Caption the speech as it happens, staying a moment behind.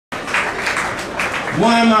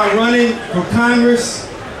Why am I running for Congress?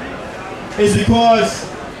 It's because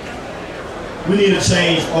we need a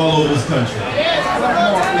change all over this country.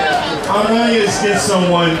 I'm running against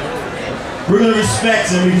someone. We're going to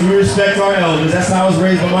respect him because we respect our elders. That's how I was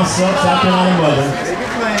raised by myself, South Carolina mother.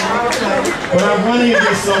 But I'm running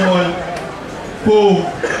against someone who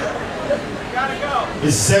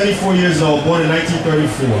is 74 years old, born in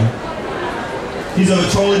 1934. He's of a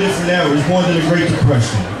totally different era. He was born in the Great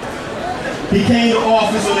Depression. He came to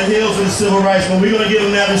office on the heels of the Civil Rights Movement. We're going to give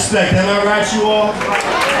him that respect. Am I right, you all?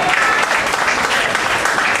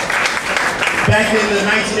 Back in the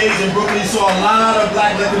 1980s in Brooklyn, you saw a lot of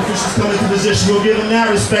black elected officials come into position. We'll give them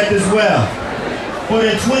that respect as well.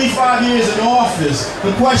 But in 25 years in office,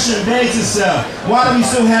 the question begs itself, why do we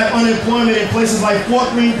still have unemployment in places like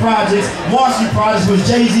Fort Greene Projects, Marcy Projects, where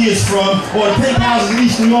Jay-Z is from, or the pink houses in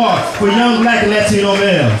East New York for young black and Latino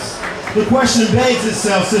males? The question begs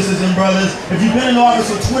itself, sisters and brothers, if you've been in office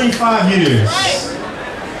for 25 years,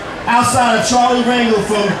 outside of Charlie Rangel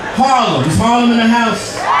from Harlem, is Harlem in the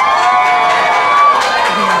house?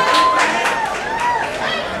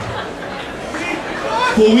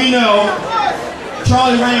 For we know,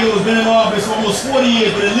 Charlie Rangel has been in office for almost 40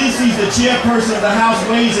 years, but at least he's the chairperson of the House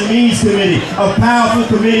Ways and Means Committee, a powerful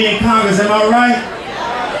committee in Congress, am I right?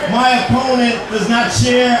 My opponent does not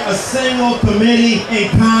chair a single committee in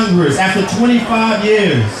Congress after 25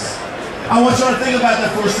 years. I want y'all to think about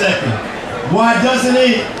that for a second. Why doesn't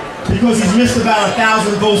he? Because he's missed about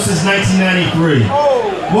 1,000 votes since 1993.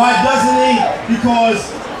 Why doesn't he? Because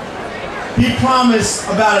he promised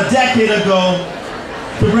about a decade ago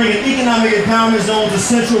to bring an economic empowerment zone to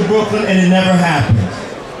central Brooklyn, and it never happened.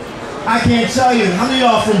 I can't tell you, how many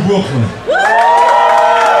of y'all from Brooklyn?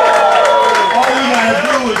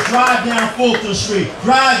 Drive down Fulton Street,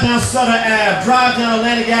 drive down Sutter Ave, drive down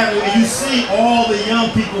Atlantic Avenue, and you see all the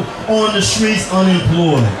young people on the streets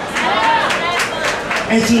unemployed.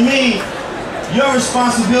 And to me, your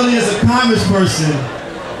responsibility as a congressperson,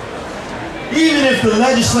 even if the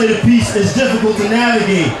legislative piece is difficult to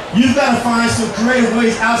navigate, you've got to find some creative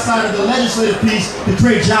ways outside of the legislative piece to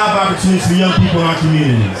create job opportunities for young people in our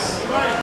communities.